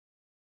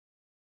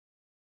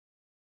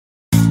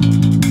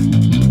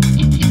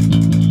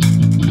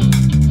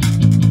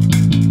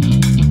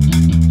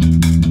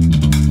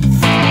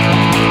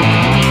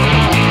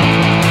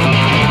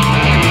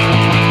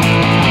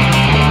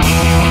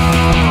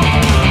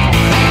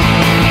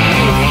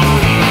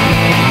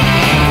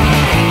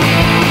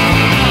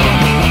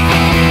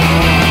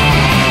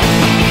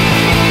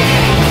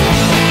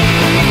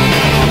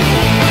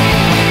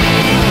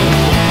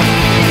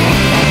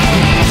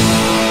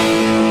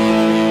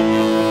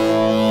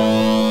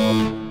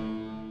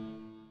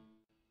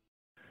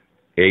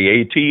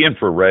AAT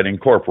Infrared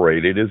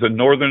Incorporated is a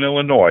Northern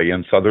Illinois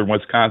and Southern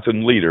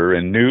Wisconsin leader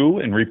in new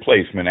and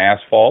replacement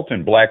asphalt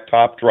and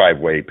blacktop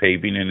driveway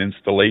paving and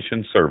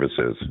installation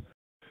services.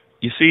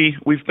 You see,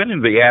 we've been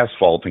in the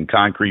asphalt and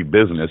concrete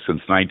business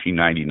since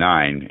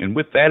 1999, and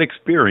with that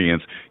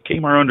experience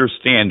came our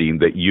understanding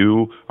that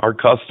you, our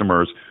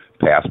customers,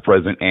 past,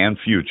 present, and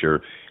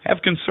future,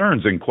 have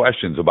concerns and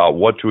questions about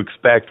what to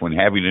expect when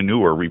having a new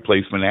or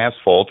replacement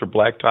asphalt or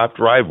blacktop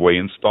driveway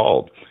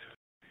installed.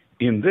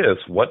 In this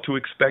What to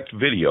Expect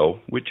video,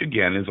 which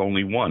again is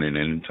only one in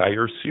an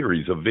entire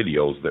series of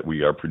videos that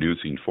we are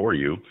producing for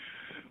you,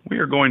 we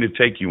are going to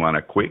take you on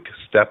a quick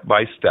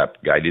step-by-step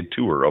guided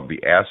tour of the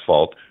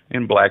asphalt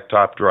and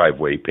blacktop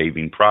driveway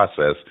paving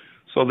process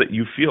so that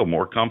you feel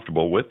more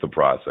comfortable with the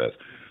process,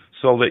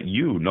 so that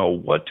you know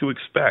what to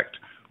expect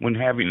when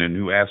having a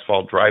new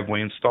asphalt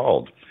driveway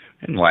installed.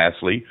 And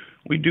lastly,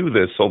 we do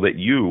this so that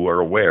you are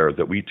aware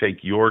that we take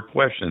your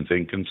questions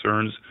and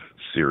concerns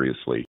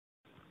seriously.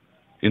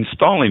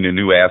 Installing a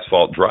new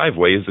asphalt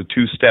driveway is a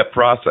two-step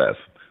process.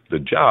 The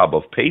job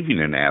of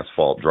paving an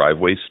asphalt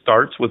driveway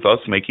starts with us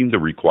making the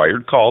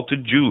required call to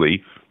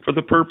Julie for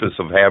the purpose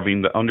of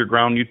having the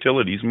underground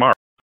utilities marked.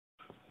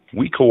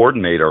 We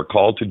coordinate our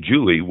call to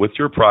Julie with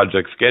your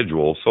project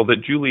schedule so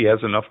that Julie has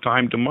enough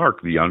time to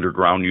mark the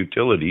underground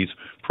utilities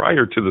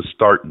prior to the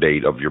start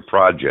date of your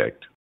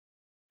project.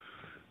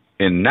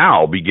 And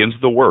now begins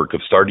the work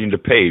of starting to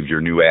pave your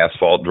new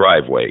asphalt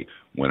driveway.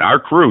 When our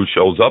crew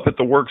shows up at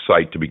the work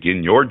site to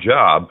begin your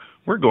job,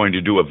 we're going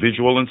to do a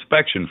visual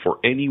inspection for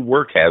any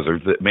work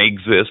hazards that may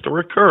exist or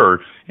occur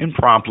and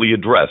promptly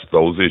address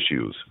those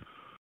issues.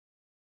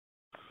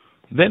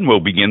 Then we'll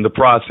begin the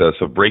process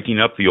of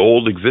breaking up the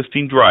old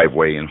existing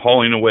driveway and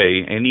hauling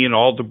away any and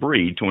all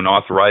debris to an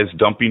authorized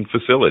dumping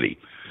facility.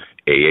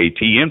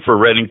 AAT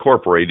Infrared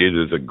Incorporated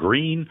is a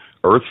green,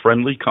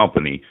 earth-friendly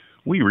company.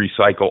 We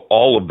recycle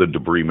all of the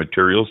debris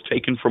materials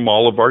taken from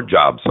all of our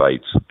job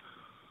sites.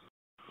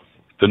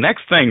 The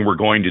next thing we're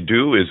going to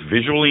do is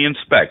visually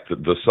inspect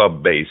the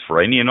sub-base for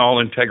any and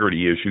all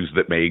integrity issues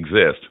that may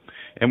exist,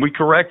 and we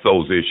correct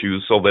those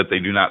issues so that they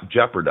do not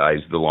jeopardize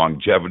the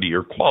longevity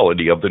or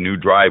quality of the new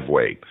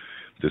driveway.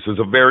 This is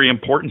a very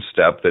important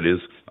step that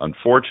is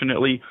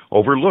unfortunately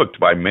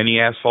overlooked by many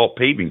asphalt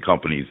paving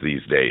companies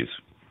these days.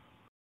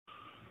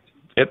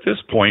 At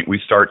this point, we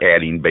start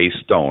adding base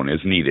stone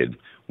as needed.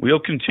 We'll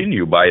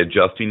continue by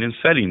adjusting and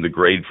setting the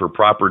grade for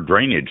proper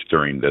drainage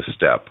during this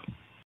step.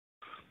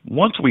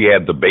 Once we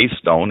add the base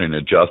stone and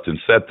adjust and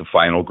set the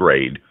final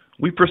grade,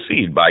 we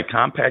proceed by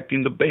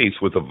compacting the base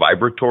with a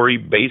vibratory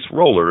base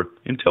roller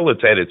until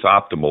it's at its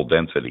optimal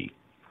density.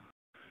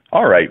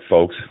 Alright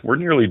folks, we're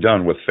nearly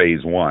done with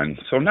phase 1,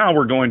 so now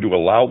we're going to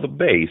allow the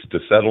base to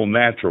settle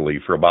naturally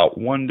for about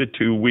 1 to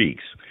 2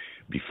 weeks.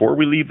 Before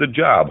we leave the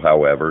job,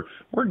 however,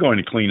 we're going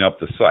to clean up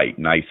the site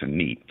nice and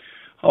neat.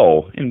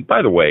 Oh, and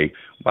by the way,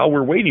 while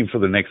we're waiting for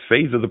the next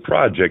phase of the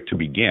project to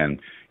begin,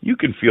 you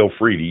can feel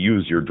free to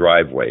use your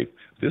driveway.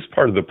 This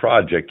part of the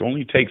project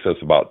only takes us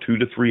about 2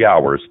 to 3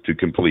 hours to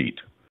complete.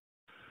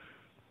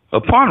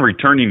 Upon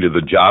returning to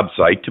the job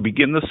site to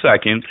begin the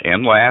second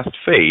and last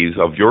phase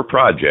of your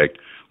project,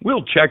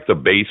 we'll check the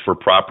base for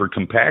proper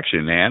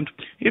compaction and,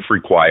 if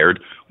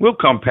required, we'll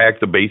compact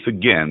the base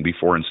again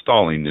before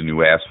installing the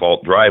new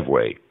asphalt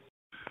driveway.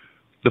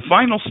 The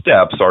final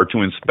steps are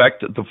to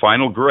inspect the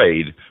final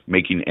grade,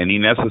 making any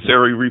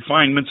necessary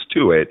refinements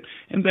to it,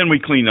 and then we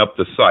clean up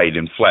the site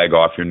and flag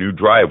off your new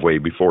driveway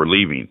before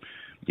leaving.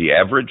 The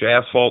average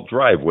asphalt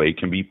driveway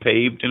can be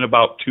paved in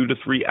about 2 to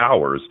 3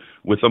 hours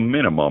with a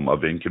minimum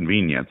of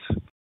inconvenience.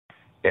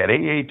 At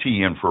AAT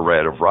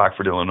Infrared of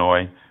Rockford,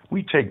 Illinois,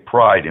 we take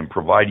pride in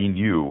providing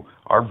you,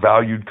 our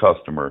valued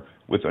customer,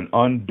 with an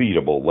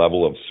unbeatable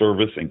level of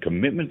service and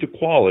commitment to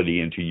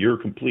quality and to your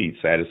complete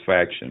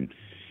satisfaction.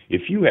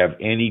 If you have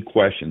any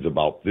questions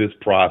about this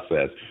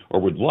process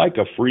or would like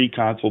a free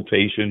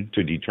consultation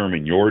to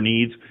determine your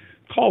needs,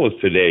 call us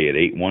today at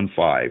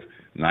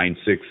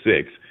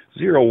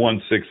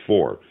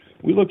 815-966-0164.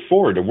 We look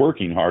forward to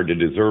working hard to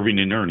deserving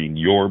and earning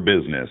your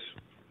business.